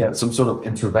I need some sort of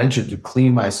intervention to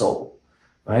clean my soul,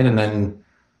 right? And then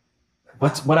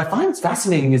what I find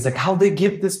fascinating is like how they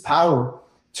give this power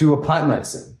to a plant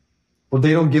medicine, but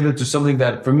they don't give it to something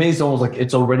that for me is almost like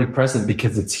it's already present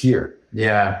because it's here.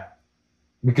 Yeah.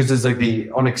 Because it's like the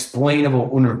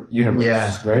unexplainable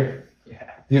universe, right?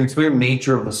 Yeah. The unexplainable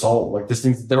nature of the soul. Like these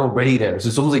things, they're already there. So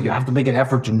it's almost like you have to make an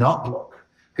effort to not look.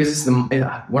 Because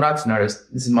what I've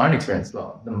noticed, this is my own experience as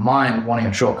well, the mind wanting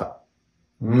a shortcut.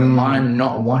 The mind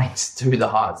not wanting to do the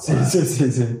hard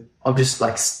side. Of just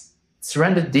like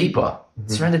surrender deeper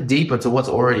to what's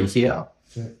already here.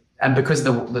 Yeah. And because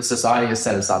the society has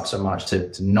set us up so much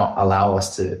to not allow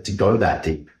us to go that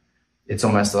deep, it's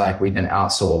almost like we then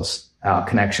outsource our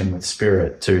connection with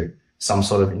spirit to some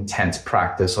sort of intense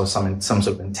practice or some sort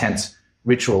of intense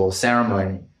ritual or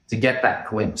ceremony to get that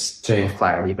glimpse of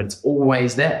clarity. But it's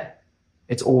always there.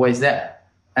 It's always there.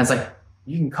 And it's like,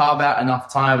 you can carve out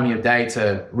enough time in your day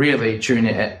to really tune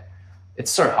in.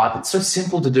 It's so hard. It's so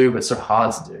simple to do, but so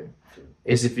hard to do.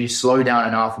 Is if you slow down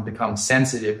enough and become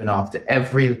sensitive enough to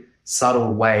every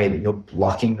subtle way that you're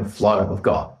blocking the flow of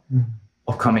God,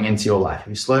 of coming into your life. If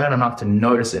you slow down enough to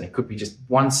notice it, it could be just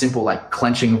one simple like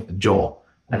clenching of the jaw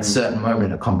at a certain moment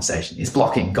in a conversation. It's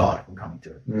blocking God from coming to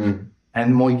it.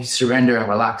 And the more you surrender and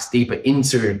relax deeper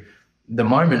into the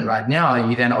moment right now,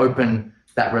 you then open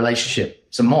that relationship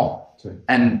some more.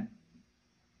 And,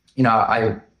 you know,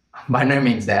 I by no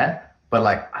means there, but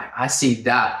like I see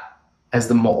that as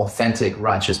the more authentic,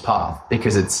 righteous path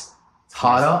because it's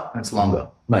harder and it's longer.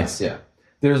 Nice, yeah.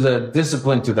 There's a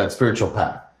discipline to that spiritual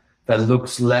path that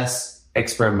looks less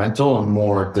experimental and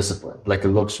more disciplined. Like it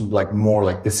looks like more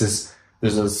like there's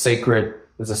a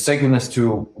sacredness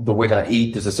to the way that I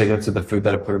eat. There's a sacredness to the food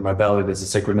that I put in my belly. There's a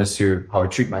sacredness to how I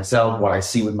treat myself, what I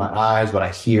see with my eyes, what I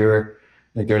hear.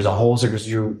 Like there's a whole sacredness.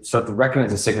 You start to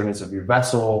recognize the sacredness of your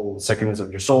vessel, the sacredness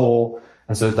of your soul.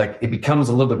 And so it's like, it becomes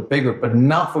a little bit bigger, but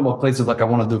not from a place of like, I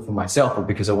want to do it for myself, but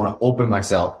because I want to open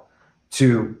myself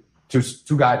to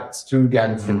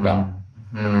guidance from God.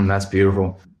 That's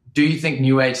beautiful. Do you think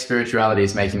New Age spirituality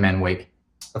is making men weak?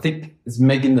 I think it's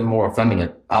making them more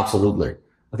effeminate. Absolutely.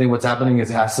 I think what's happening is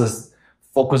it has us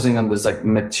focusing on this like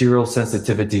material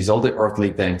sensitivities, all the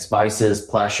earthly things, vices,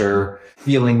 pleasure,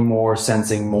 feeling more,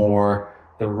 sensing more,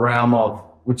 the realm of,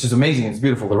 which is amazing. It's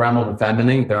beautiful. The realm of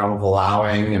abandoning, the realm of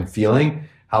allowing and feeling.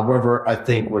 However, I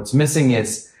think what's missing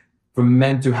is for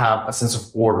men to have a sense of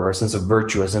order, a sense of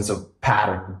virtue, a sense of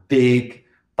pattern, big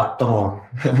patron,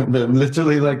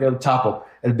 literally like a chapo,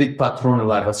 a big patron in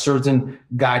life, a certain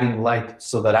guiding light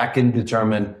so that I can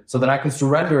determine, so that I can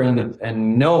surrender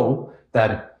and know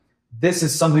that this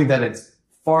is something that is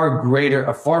a far greater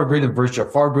virtue, a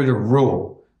far greater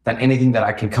rule than anything that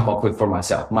I can come up with for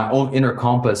myself. My own inner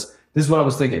compass. This is what I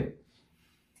was thinking.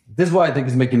 This is what I think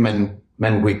is making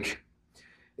men weak.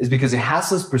 Is because it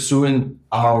has us pursuing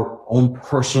our own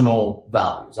personal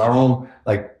values, our own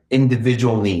like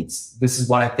individual needs. This is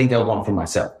what I think I want for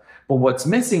myself. But what's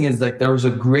missing is like there's a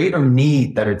greater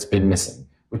need that it's been missing,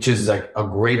 which is like a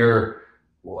greater,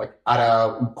 like at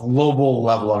a global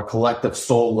level, a collective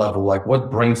soul level, like what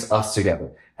brings us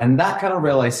together. And that kind of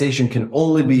realization can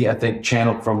only be, I think,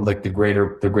 channeled from like the greater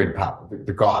power,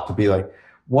 the God, to be like,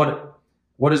 what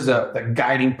is the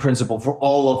guiding principle for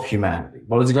all of humanity?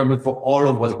 What is the guiding for all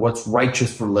of what's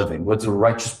righteous for living? What's a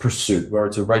righteous pursuit?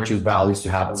 What's a righteous values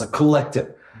to have as a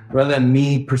collective? Rather than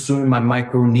me pursuing my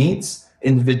micro needs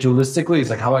individualistically, it's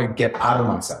like how I get out of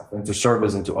myself into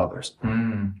service and to others.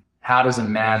 How does a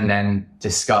man then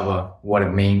discover what it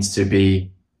means to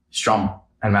be strong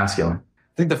and masculine?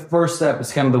 I think the first step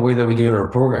is kind of the way that we do in our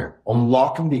program,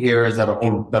 unlocking the areas that are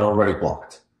already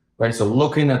blocked. Right. So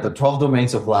looking at the 12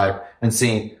 domains of life and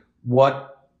seeing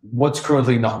what's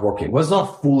currently not working, what's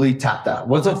not fully tapped out,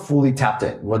 what's not fully tapped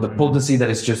in, what the potency that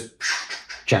is just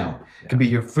channeled. It could be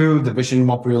your food, the vision you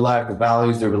want for your life, the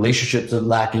values, the relationships that are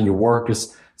lacking, your work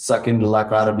is sucking the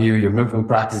life out of you, your movement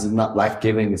practice is not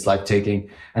life-giving, it's life-taking.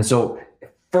 And so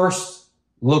first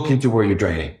look into where you're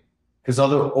draining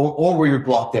or where you're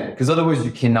blocked in, because otherwise you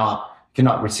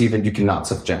cannot receive it, you cannot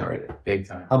self-generate it. Big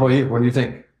time. How about you? What do you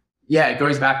think? Yeah, it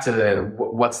goes back to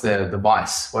what's the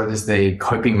vice? What is the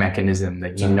coping mechanism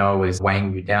that you know is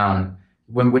weighing you down?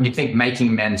 When you think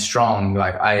making men strong,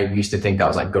 like I used to think that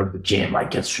was like go to the gym,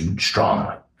 like get strong,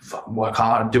 like work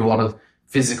hard, do a lot of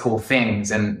physical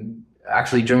things. And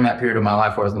actually during that period of my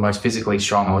life where I was the most physically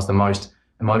strong, I was the most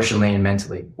emotionally and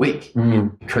mentally weak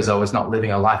because I was not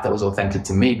living a life that was authentic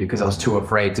to me because I was too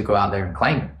afraid to go out there and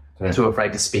claim it, too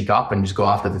afraid to speak up and just go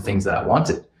after the things that I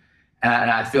wanted.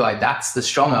 And I feel like that's the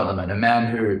strong element. A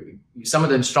man who, some of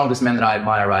the strongest men that I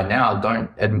admire right now don't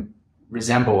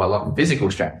resemble a lot of physical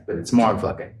strength, but it's more of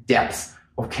like a depth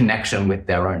of connection with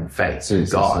their own faith,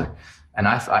 God. And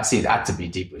I see that to be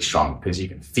deeply strong because you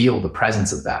can feel the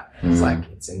presence of that. It's like,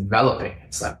 it's enveloping.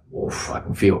 It's like, oof, I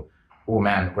can feel, oh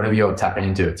man, whatever you're tapping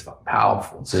into, it's fucking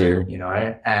powerful. You know,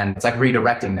 and it's like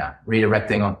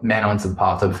redirecting men onto the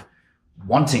path of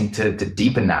wanting to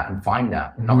deepen that and find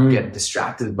that and not get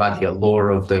distracted by the allure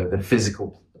of the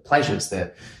physical pleasures,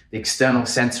 the external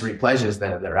sensory pleasures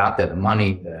that are out there, the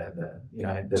money,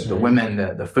 the women,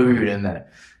 the food and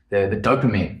the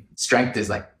dopamine. Strength is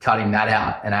like cutting that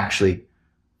out and actually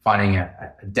finding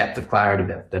a depth of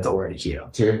clarity that's already here.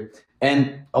 True.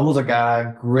 And almost like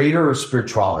a greater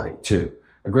spirituality too.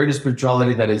 A greater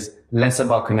spirituality that is less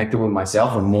about connecting with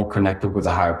myself and more connected with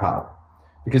a higher power.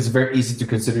 Because it's very easy to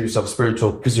consider yourself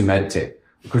spiritual because you meditate,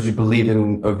 because you believe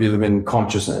in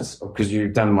consciousness, or because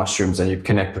you've done mushrooms and you've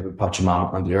connected with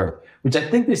Pachamama on the earth, which I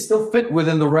think they still fit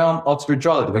within the realm of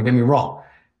spirituality. Don't get me wrong.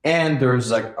 And there's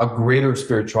like a greater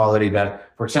spirituality that,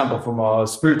 for example, from a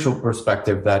spiritual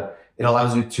perspective, that it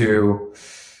allows you to,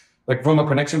 like from a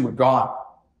connection with God,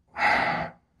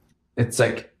 it's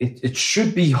like, it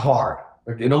should be hard.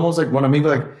 Like, it almost like what I mean by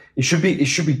like, it should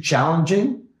be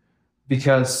challenging,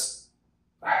 because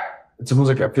it's almost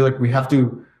like, I feel like we have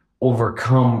to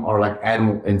overcome our like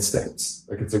animal instincts.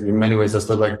 Like, it's like in many ways, that's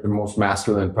like the most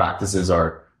masculine practices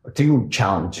are particularly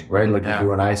challenging, right? Like you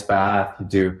do an ice bath, you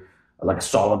do like a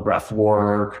solid breath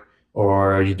work,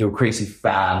 or you do a crazy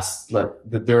fast. Like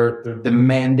they're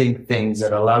demanding things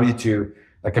that allow you to,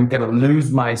 like, I'm going to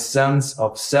lose my sense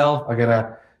of self. I got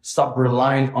to stop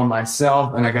relying on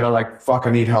myself, and I got to like, fuck,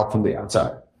 I need help from the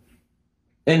outside.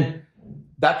 And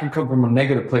that can come from a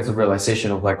negative place of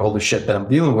realization of like all the shit that I'm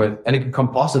dealing with. And it can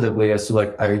come positively as to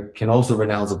like, I can also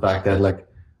renounce the fact that like,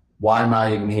 why am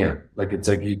I even here? Like, it's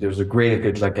like, there's a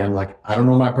greater, like, I'm like, I don't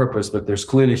know my purpose, but there's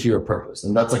clearly here a purpose.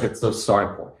 And that's like, it's the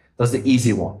starting point. That's the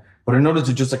easy one. But in order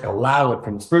to just like allow it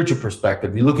from a spiritual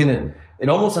perspective, you look at it, it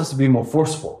almost has to be more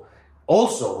forceful.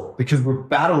 Also, because we're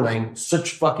battling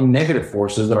such fucking negative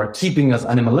forces that are keeping us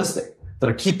animalistic, that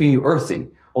are keeping you earthy.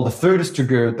 All the food is too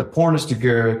good, the porn is too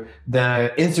good,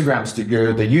 the Instagram's too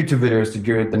good, the YouTube videos too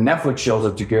good, the Netflix shows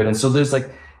are too good. And so there's like,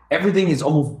 everything is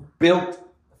almost built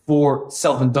for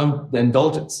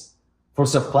self-indulgence, for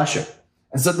self-pleasure.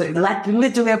 And so they like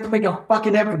literally have to make a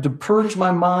fucking effort to purge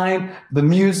my mind, the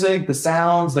music, the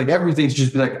sounds, like everything, to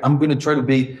just be like, I'm going to try to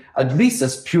be at least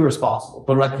as pure as possible,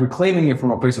 but like reclaiming it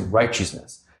from a place of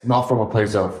righteousness, not from a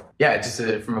place of... Yeah, just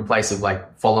from a place of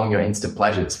like following your instant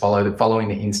pleasures, following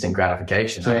the instant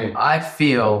gratification. Right. I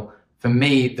feel, for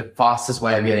me, the fastest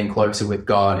way of getting closer with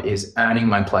God is earning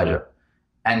my pleasure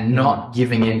and not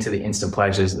giving in to the instant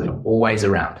pleasures that are always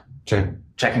around. Sure.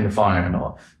 Checking the phone,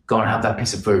 or go and have that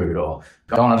piece of food, or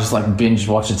go and just like binge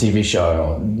watch a TV show,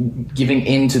 or giving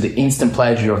into the instant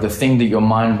pleasure of the thing that your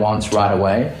mind wants right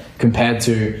away, compared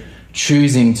to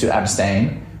choosing to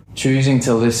abstain, choosing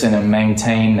to listen and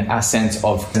maintain a sense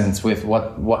of sense with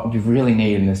what you really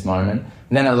need in this moment.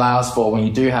 And then allows for, when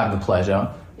you do have the pleasure,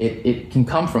 it can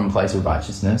come from a place of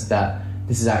righteousness, that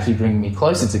this is actually bringing me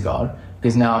closer to God,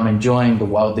 because now I'm enjoying the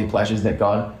worldly pleasures that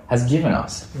God has given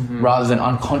us, rather than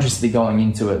unconsciously going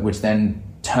into it, which then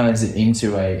turns it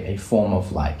into a form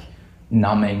of like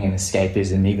numbing and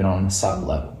escapism, even on a subtle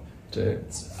level.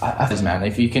 I think, man,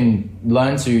 if you can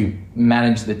learn to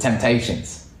manage the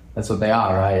temptations, that's what they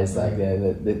are, right? It's like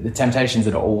the temptations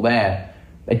that are all there.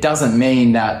 It doesn't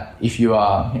mean that if you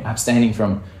are abstaining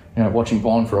from watching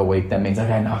porn for a week, that means,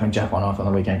 okay, now I can jack one off on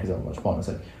the weekend because I watch porn. It's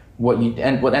like,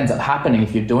 what ends up happening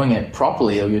if you're doing it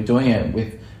properly, or you're doing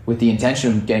it with the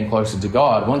intention of getting closer to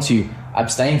God, once you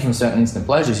abstain from certain instant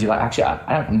pleasures, you're like, actually,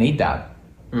 I don't need that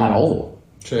at all.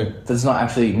 True. That's not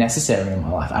actually necessary in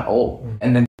my life at all.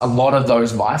 And then a lot of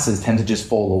those vices tend to just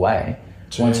fall away.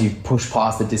 True. Once you push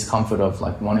past the discomfort of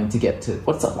like wanting to get to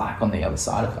what's it like on the other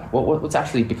side of that, what's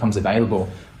actually becomes available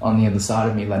on the other side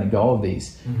of me letting go of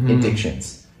these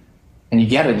addictions. And you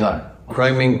get it, like,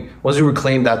 once you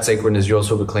reclaim that sacredness, you're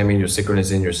also reclaiming your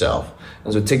sacredness in yourself.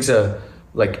 And so it takes a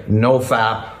like no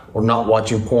fap or not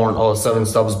watching porn all of a sudden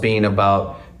stops being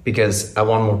about because I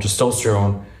want more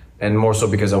testosterone, and more so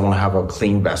because I want to have a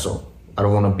clean vessel. I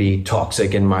don't want to be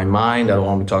toxic in my mind. I don't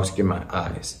want to be toxic in my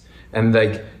eyes. And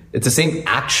like, it's the same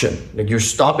action. Like, you're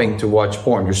stopping to watch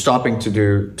porn, you're stopping to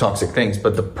do toxic things,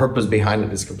 but the purpose behind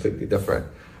it is completely different.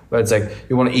 But it's like,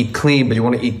 you want to eat clean, but you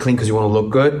want to eat clean because you want to look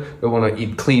good. You want to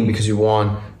eat clean because you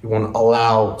want to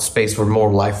allow space for more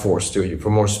life force to you, for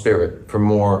more spirit, for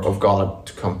more of God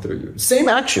to come through you. Same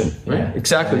action, right? Yeah.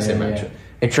 Exactly the same action.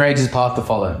 A courageous path to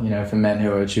follow, for men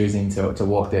who are choosing to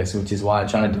walk this, which is why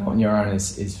trying to do it on your own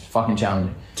is fucking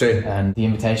challenging. True. And the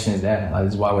invitation is there. Like,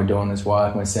 this is why we're doing this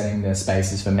work. We're setting the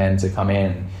spaces for men to come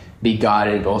in, be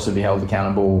guided, but also be held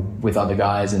accountable with other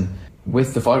guys, and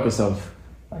with the focus of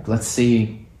like, let's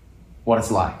see what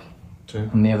it's like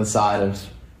on the other side of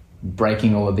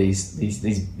breaking all of these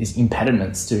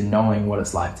impediments to knowing what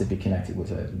it's like to be connected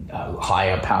with a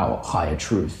higher power, higher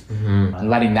truth, and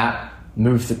letting that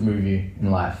move you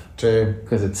in life. True.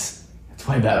 Because it's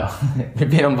way better. We've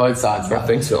been on both sides. I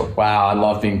think so. Wow, I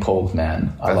love being pulled,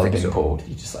 man. I love being so. pulled.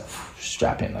 You just like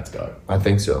strap in, let's go. I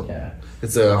think so. Yeah.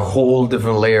 It's a whole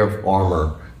different layer of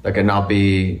armor that cannot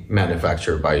be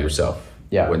manufactured by yourself.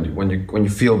 Yeah. When you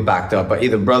feel backed up by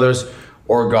either brothers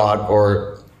or God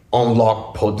or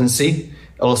unlocked potency,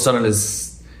 all of a sudden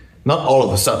not all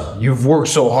of a sudden. You've worked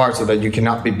so hard so that you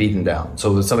cannot be beaten down.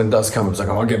 So when something does come, it's like,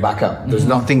 I'll get back up. There's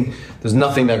nothing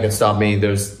that can stop me.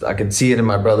 I can see it in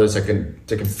my brothers. I can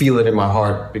feel it in my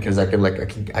heart, because I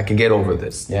can get over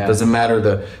this. Yeah. It doesn't matter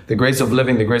the grace of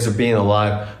living, the grace of being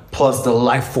alive, plus the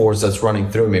life force that's running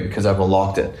through me because I've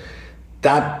unlocked it.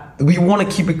 that we want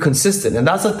to keep it consistent. And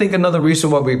that's, I think, another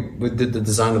reason why we did the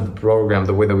design of the program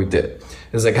the way that we did.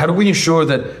 It's like, how do we ensure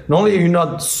that not only are you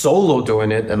not solo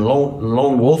doing it and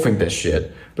lone wolfing this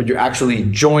shit, but you're actually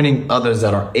joining others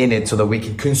that are in it so that we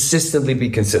can consistently be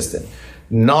consistent,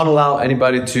 not allow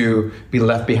anybody to be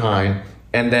left behind,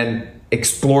 and then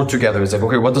explore together. It's like,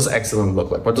 okay, what does excellence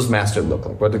look like? What does mastery look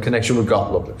like? What does the connection with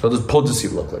God look like? What does potency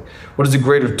look like? What is the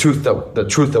greater truth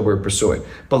that we're pursuing?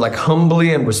 But like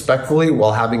humbly and respectfully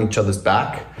while having each other's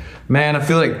back. Man, I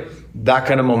feel like that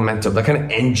kind of momentum, that kind of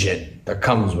engine that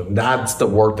comes with, that's the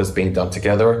work that's being done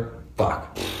together.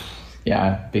 Fuck.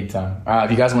 Yeah, big time. If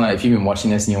you guys if you've been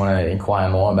watching this and you want to inquire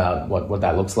more about what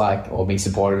that looks like or be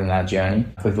supported in that journey,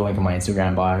 click the link on my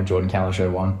Instagram bio, Jordan Callow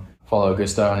Show 1. Follow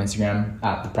Augusto on Instagram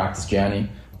at The Practice Journey.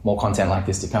 More content like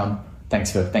this to come.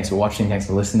 Thanks for watching. Thanks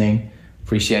for listening.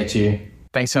 Appreciate you.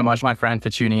 Thanks so much, my friend, for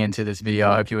tuning into this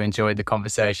video. I hope you enjoyed the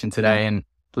conversation today, and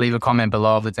leave a comment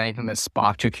below if there's anything that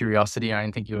sparked your curiosity or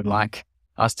anything you would like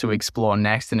us to explore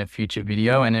next in a future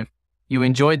video. And if you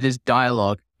enjoyed this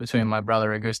dialogue between my brother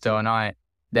Augusto and I,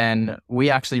 then we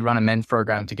actually run a men's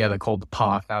program together called The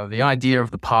Path. Now, the idea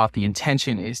of The Path, the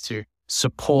intention is to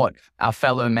support our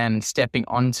fellow men stepping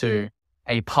onto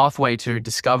a pathway to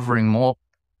discovering more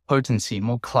potency,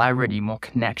 more clarity, more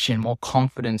connection, more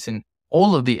confidence in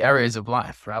all of the areas of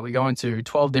life, right? We go into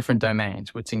 12 different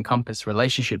domains, which encompass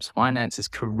relationships, finances,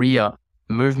 career,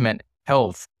 movement,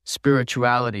 health,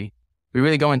 spirituality. We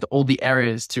really go into all the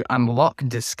areas to unlock,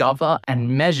 discover,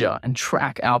 and measure and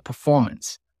track our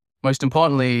performance. Most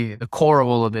importantly, the core of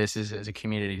all of this is a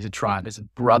community, is a tribe, is a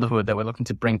brotherhood that we're looking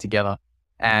to bring together.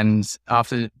 And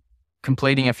after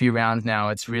completing a few rounds now,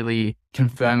 it's really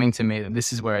confirming to me that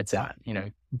this is where it's at. You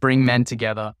know, bring men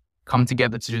together, come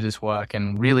together to do this work,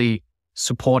 and really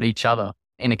support each other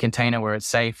in a container where it's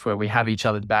safe, where we have each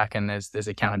other's back and there's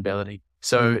accountability.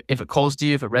 So if it calls to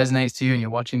you, if it resonates to you and you're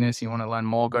watching this, you want to learn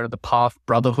more, go to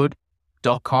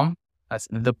thepathbrotherhood.com. That's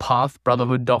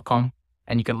thepathbrotherhood.com.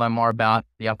 And you can learn more about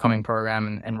the upcoming program,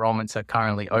 and enrollments are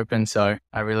currently open. So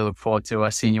I really look forward to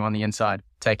seeing you on the inside.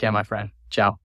 Take care, my friend. Ciao.